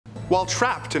While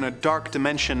trapped in a dark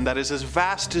dimension that is as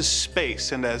vast as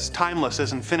space and as timeless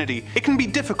as infinity, it can be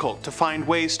difficult to find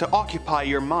ways to occupy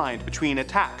your mind between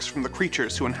attacks from the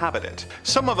creatures who inhabit it.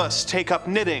 Some of us take up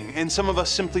knitting, and some of us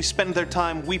simply spend their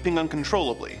time weeping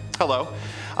uncontrollably. Hello,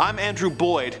 I'm Andrew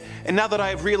Boyd, and now that I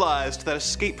have realized that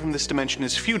escape from this dimension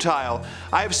is futile,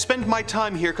 I have spent my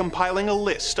time here compiling a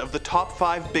list of the top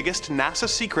 5 biggest NASA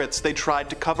secrets they tried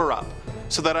to cover up,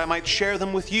 so that I might share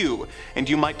them with you, and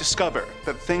you might discover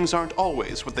that things aren't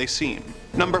always what they seem.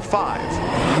 Number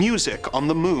 5. Music on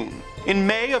the Moon. In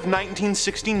May of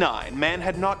 1969, man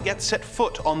had not yet set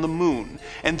foot on the moon,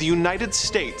 and the United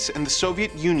States and the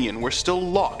Soviet Union were still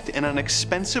locked in an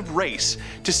expensive race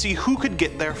to see who could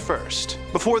get there first.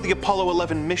 Before the Apollo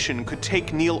 11 mission could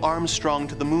take Neil Armstrong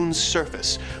to the moon's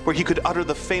surface, where he could utter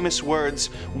the famous words,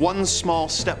 "One small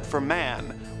step for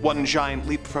man, one giant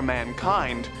leap for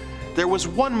mankind," there was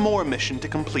one more mission to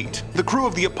complete. The crew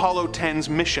of the Apollo 10's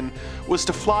mission was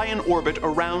to fly in orbit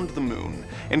around the moon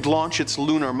and launch its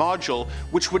lunar module,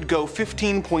 which would go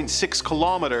 15.6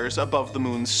 kilometers above the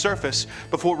moon's surface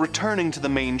before returning to the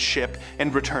main ship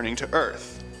and returning to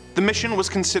Earth. The mission was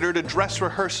considered a dress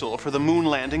rehearsal for the moon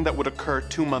landing that would occur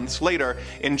 2 months later,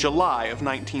 in July of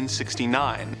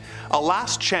 1969. A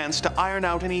last chance to iron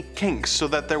out any kinks so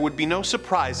that there would be no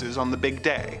surprises on the big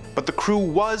day. But the crew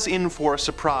was in for a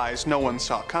surprise no one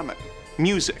saw coming.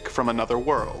 Music from another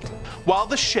world. While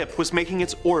the ship was making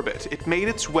its orbit, it made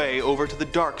its way over to the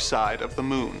dark side of the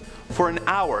moon. For an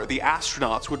hour, the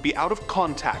astronauts would be out of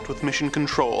contact with mission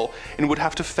control and would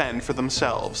have to fend for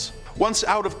themselves. Once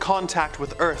out of contact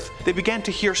with Earth, they began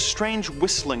to hear strange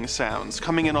whistling sounds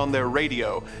coming in on their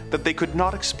radio that they could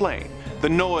not explain. The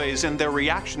noise and their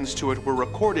reactions to it were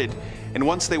recorded, and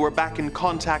once they were back in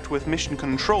contact with mission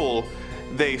control,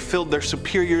 they filled their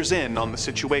superiors in on the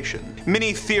situation.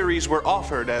 Many theories were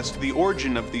offered as to the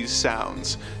origin of these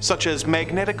sounds, such as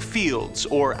magnetic fields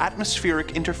or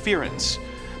atmospheric interference.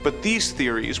 But these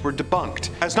theories were debunked,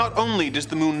 as not only does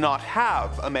the moon not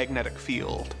have a magnetic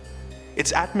field,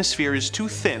 its atmosphere is too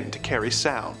thin to carry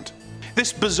sound.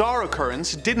 This bizarre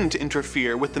occurrence didn't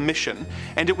interfere with the mission,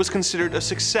 and it was considered a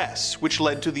success, which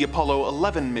led to the Apollo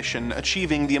 11 mission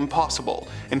achieving the impossible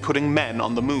and putting men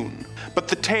on the moon. But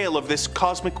the tale of this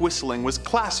cosmic whistling was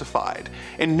classified,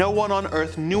 and no one on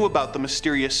Earth knew about the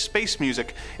mysterious space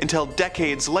music until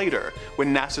decades later,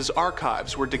 when NASA's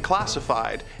archives were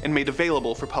declassified and made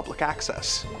available for public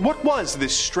access. What was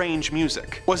this strange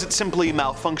music? Was it simply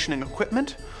malfunctioning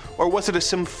equipment? Or was it a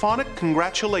symphonic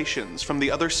congratulations from the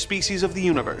other species of the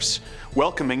universe,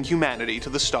 welcoming humanity to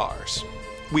the stars?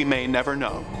 We may never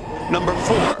know. Number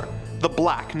 4. The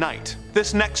Black Knight.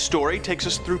 This next story takes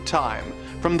us through time,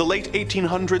 from the late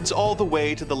 1800s all the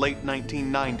way to the late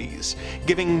 1990s,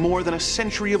 giving more than a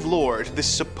century of lore to this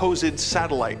supposed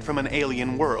satellite from an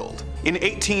alien world. In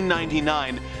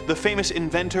 1899, the famous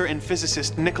inventor and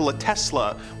physicist Nikola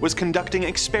Tesla was conducting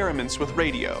experiments with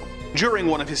radio. During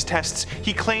one of his tests,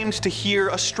 he claimed to hear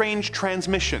a strange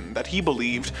transmission that he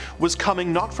believed was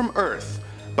coming not from Earth,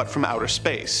 but from outer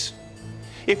space.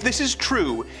 If this is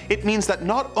true, it means that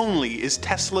not only is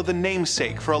Tesla the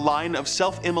namesake for a line of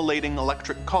self-immolating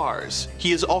electric cars,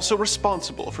 he is also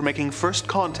responsible for making first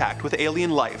contact with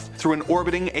alien life through an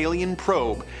orbiting alien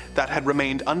probe that had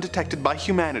remained undetected by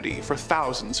humanity for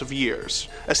thousands of years.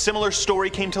 A similar story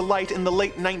came to light in the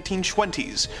late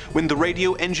 1920s, when the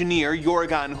radio engineer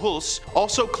Jörgen Hulse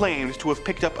also claimed to have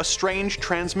picked up a strange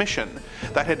transmission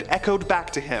that had echoed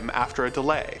back to him after a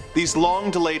delay. These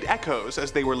long-delayed echoes,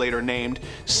 as they were later named,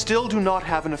 still do not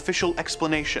have an official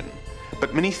explanation,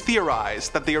 but many theorize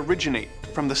that they originate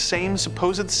from the same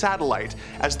supposed satellite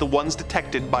as the ones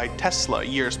detected by Tesla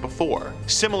years before.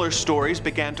 Similar stories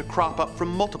began to crop up from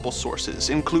multiple sources,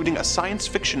 including a science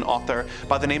fiction author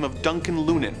by the name of Duncan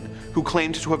Lunan, who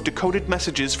claimed to have decoded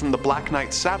messages from the Black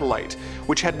Knight satellite,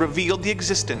 which had revealed the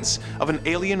existence of an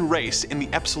alien race in the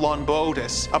Epsilon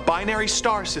Boötis, a binary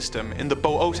star system in the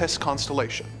Boötis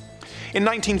constellation. In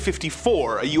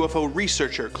 1954, a UFO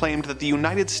researcher claimed that the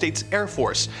United States Air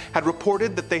Force had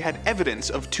reported that they had evidence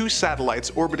of 2 satellites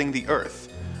orbiting the Earth,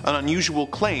 an unusual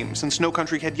claim since no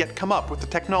country had yet come up with the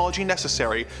technology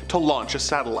necessary to launch a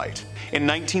satellite. In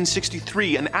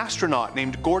 1963, an astronaut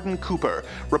named Gordon Cooper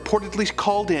reportedly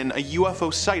called in a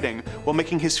UFO sighting while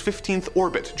making his 15th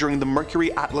orbit during the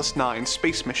Mercury Atlas 9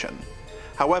 space mission.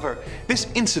 However, this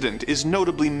incident is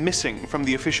notably missing from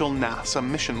the official NASA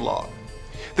mission log.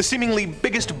 The seemingly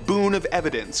biggest boon of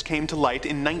evidence came to light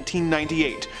in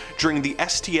 1998 during the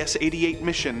STS-88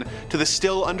 mission to the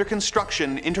still under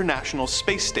construction International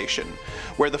Space Station,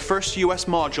 where the first US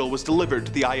module was delivered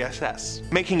to the ISS,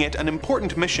 making it an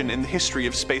important mission in the history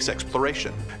of space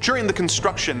exploration. During the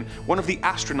construction, one of the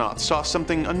astronauts saw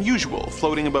something unusual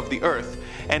floating above the Earth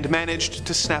and managed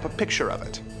to snap a picture of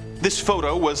it. This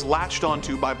photo was latched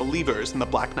onto by believers in the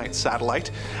Black Knight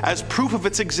satellite as proof of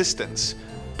its existence,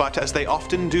 but as they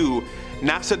often do,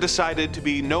 NASA decided to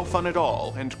be no fun at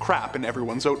all and crap in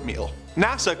everyone's oatmeal.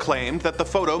 NASA claimed that the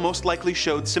photo most likely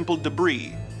showed simple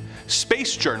debris.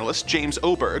 Space journalist James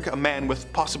Oberg, a man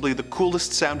with possibly the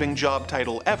coolest sounding job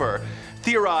title ever,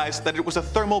 theorized that it was a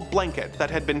thermal blanket that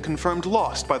had been confirmed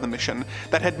lost by the mission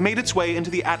that had made its way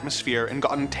into the atmosphere and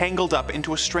gotten tangled up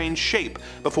into a strange shape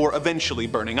before eventually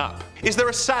burning up. Is there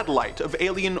a satellite of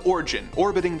alien origin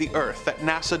orbiting the Earth that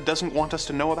NASA doesn't want us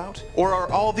to know about? Or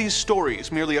are all these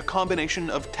stories merely a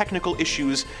combination of technical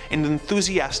issues and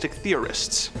enthusiastic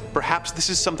theorists? Perhaps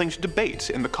this is something to debate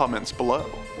in the comments below.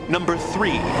 Number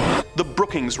 3. The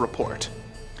Brookings Report.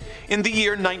 In the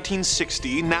year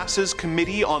 1960, NASA's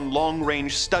Committee on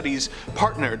Long-Range Studies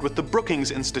partnered with the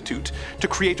Brookings Institute to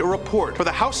create a report for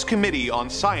the House Committee on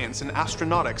Science and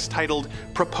Astronautics titled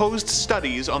Proposed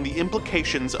Studies on the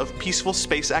Implications of Peaceful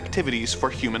Space Activities for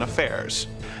Human Affairs.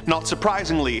 Not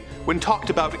surprisingly, when talked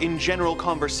about in general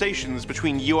conversations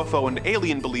between UFO and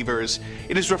alien believers,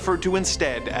 it is referred to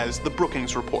instead as the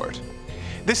Brookings Report.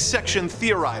 This section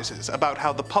theorizes about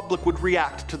how the public would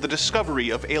react to the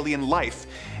discovery of alien life,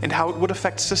 and how it would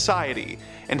affect society,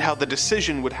 and how the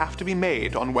decision would have to be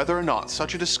made on whether or not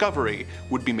such a discovery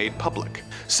would be made public.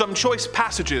 Some choice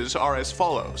passages are as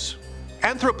follows.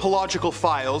 Anthropological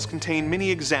files contain many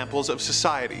examples of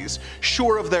societies,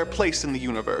 sure of their place in the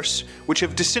universe, which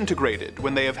have disintegrated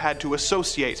when they have had to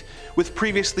associate with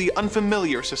previously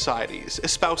unfamiliar societies,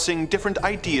 espousing different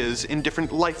ideas in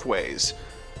different lifeways.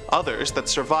 Others that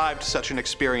survived such an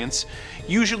experience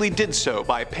usually did so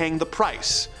by paying the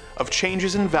price of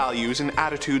changes in values and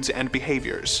attitudes and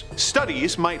behaviors.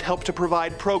 Studies might help to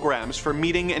provide programs for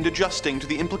meeting and adjusting to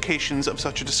the implications of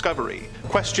such a discovery.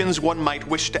 Questions one might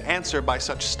wish to answer by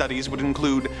such studies would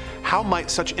include: how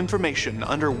might such information,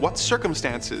 under what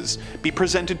circumstances, be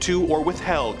presented to or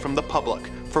withheld from the public,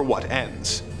 for what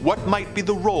ends? What might be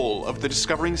the role of the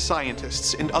discovering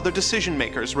scientists and other decision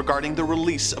makers regarding the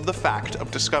release of the fact of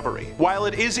discovery? While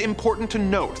it is important to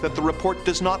note that the report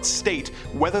does not state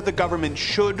whether the government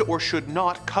should or should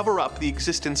not cover up the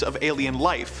existence of alien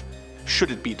life,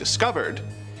 should it be discovered,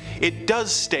 it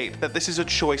does state that this is a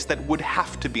choice that would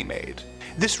have to be made.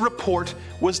 This report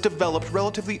was developed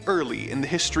relatively early in the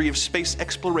history of space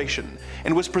exploration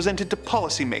and was presented to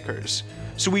policymakers,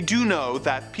 so we do know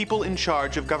that people in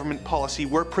charge of government policy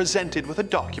were presented with a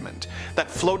document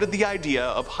that floated the idea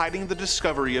of hiding the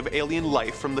discovery of alien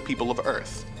life from the people of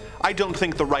Earth. I don't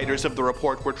think the writers of the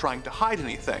report were trying to hide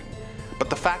anything, but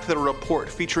the fact that a report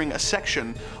featuring a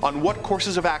section on what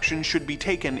courses of action should be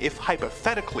taken if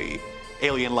hypothetically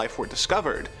alien life were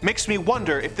discovered makes me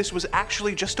wonder if this was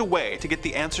actually just a way to get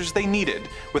the answers they needed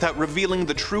without revealing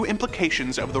the true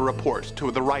implications of the report to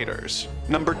the writers.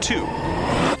 Number 2.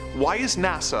 Why is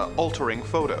NASA altering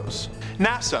photos?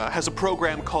 NASA has a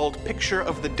program called Picture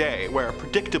of the Day where,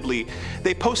 predictably,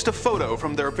 they post a photo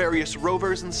from their various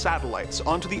rovers and satellites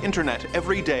onto the internet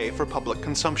every day for public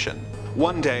consumption.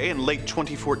 One day in late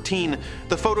 2014,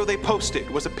 the photo they posted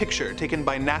was a picture taken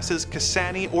by NASA's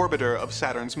Cassini orbiter of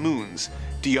Saturn's moons,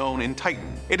 Dione and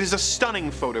Titan. It is a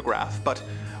stunning photograph, but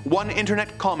one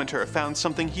internet commenter found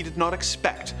something he did not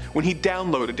expect when he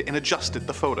downloaded and adjusted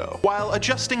the photo. While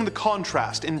adjusting the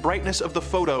contrast and brightness of the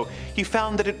photo, he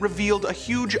found that it revealed a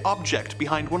huge object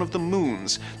behind one of the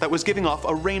moons that was giving off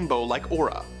a rainbow-like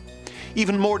aura.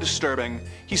 Even more disturbing,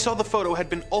 he saw the photo had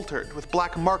been altered with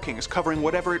black markings covering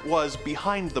whatever it was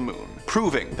behind the moon,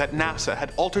 proving that NASA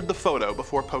had altered the photo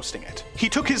before posting it. He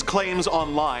took his claims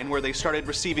online where they started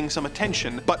receiving some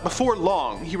attention, but before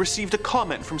long he received a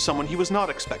comment from someone he was not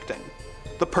expecting.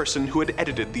 The person who had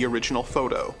edited the original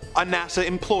photo. A NASA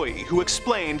employee who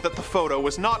explained that the photo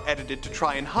was not edited to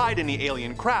try and hide any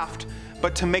alien craft,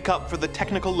 but to make up for the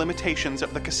technical limitations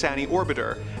of the Cassini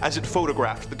orbiter as it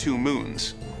photographed the two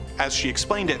moons. As she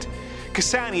explained it,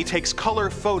 Cassini takes color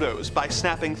photos by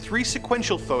snapping 3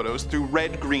 sequential photos through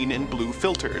red, green, and blue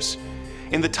filters.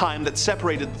 In the time that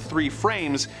separated the 3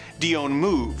 frames, Dione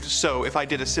moved, so if I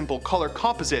did a simple color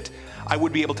composite, I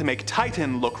would be able to make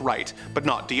Titan look right but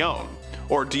not Dione,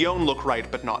 or Dione look right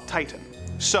but not Titan.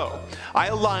 So, I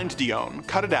aligned Dione,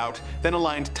 cut it out, then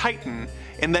aligned Titan,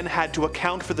 and then had to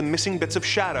account for the missing bits of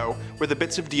shadow where the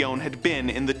bits of Dione had been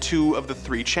in the 2 of the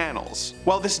 3 channels.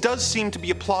 While this does seem to be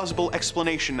a plausible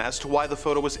explanation as to why the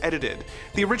photo was edited,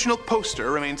 the original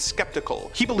poster remained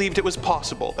skeptical. He believed it was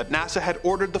possible that NASA had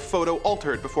ordered the photo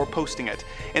altered before posting it,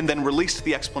 and then released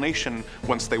the explanation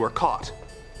once they were caught.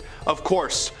 Of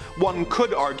course, one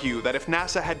could argue that if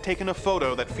NASA had taken a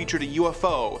photo that featured a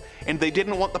UFO, and they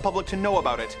didn't want the public to know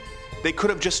about it, they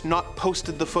could have just not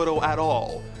posted the photo at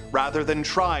all, rather than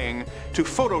trying to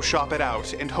Photoshop it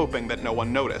out and hoping that no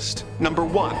one noticed. Number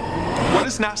 1. What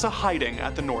is NASA hiding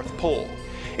at the North Pole?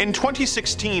 In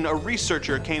 2016, a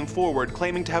researcher came forward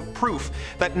claiming to have proof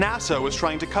that NASA was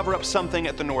trying to cover up something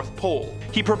at the North Pole.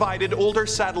 He provided older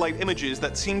satellite images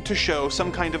that seemed to show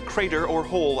some kind of crater or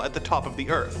hole at the top of the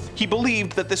Earth. He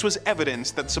believed that this was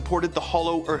evidence that supported the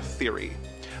hollow Earth theory.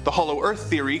 The hollow Earth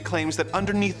theory claims that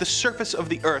underneath the surface of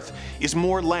the Earth is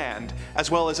more land,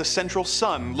 as well as a central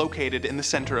sun located in the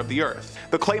center of the Earth.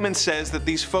 The claimant says that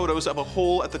these photos of a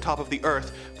hole at the top of the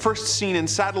Earth, first seen in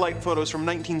satellite photos from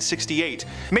 1968,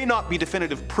 may not be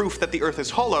definitive proof that the Earth is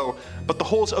hollow, but the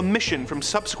hole's omission from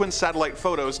subsequent satellite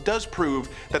photos does prove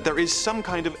that there is some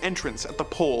kind of entrance at the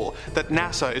pole that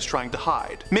NASA is trying to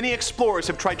hide. Many explorers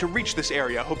have tried to reach this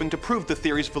area hoping to prove the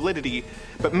theory's validity,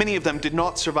 but many of them did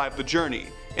not survive the journey,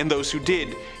 and those who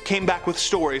did came back with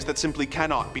stories that simply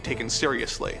cannot be taken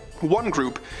seriously. One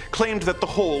group claimed that the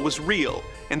hole was real,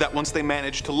 and that once they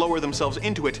managed to lower themselves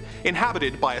into it,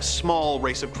 inhabited by a small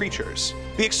race of creatures.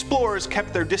 The explorers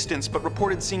kept their distance but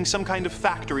reported seeing some kind of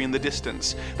factory in the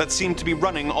distance that seemed to be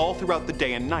running all throughout the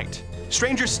day and night.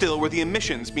 Stranger still were the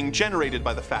emissions being generated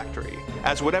by the factory,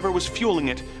 as whatever was fueling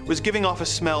it was giving off a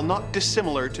smell not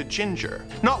dissimilar to ginger.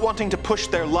 Not wanting to push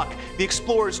their luck, the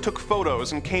explorers took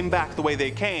photos and came back the way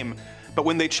they came, but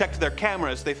when they checked their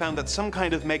cameras, they found that some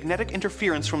kind of magnetic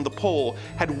interference from the pole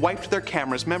had wiped their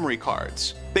camera's memory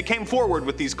cards. They came forward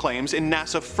with these claims, and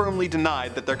NASA firmly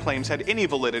denied that their claims had any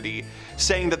validity,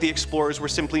 saying that the explorers were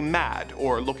simply mad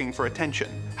or looking for attention.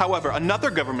 However,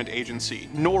 another government agency,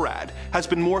 NORAD, has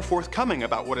been more forthcoming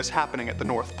about what is happening at the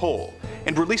North Pole,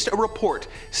 and released a report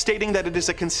stating that it is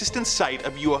a consistent site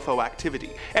of UFO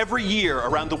activity. Every year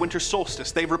around the winter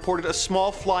solstice, they've reported a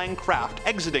small flying craft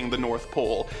exiting the North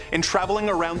Pole and traveling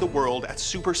around the world at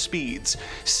super speeds,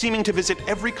 seeming to visit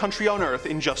every country on Earth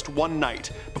in just one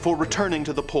night, before returning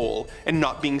to the pole and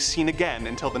not being seen again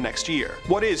until the next year.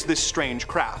 What is this strange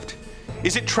craft?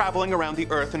 Is it traveling around the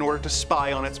Earth in order to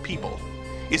spy on its people?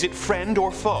 Is it friend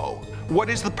or foe?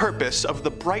 What is the purpose of the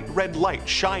bright red light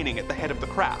shining at the head of the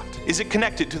craft? Is it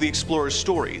connected to the explorers'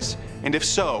 stories? And if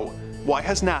so, why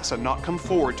has NASA not come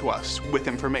forward to us with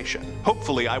information?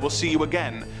 Hopefully I will see you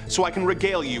again, so I can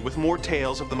regale you with more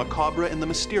tales of the macabre and the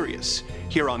mysterious,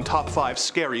 here on Top 5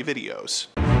 Scary Videos.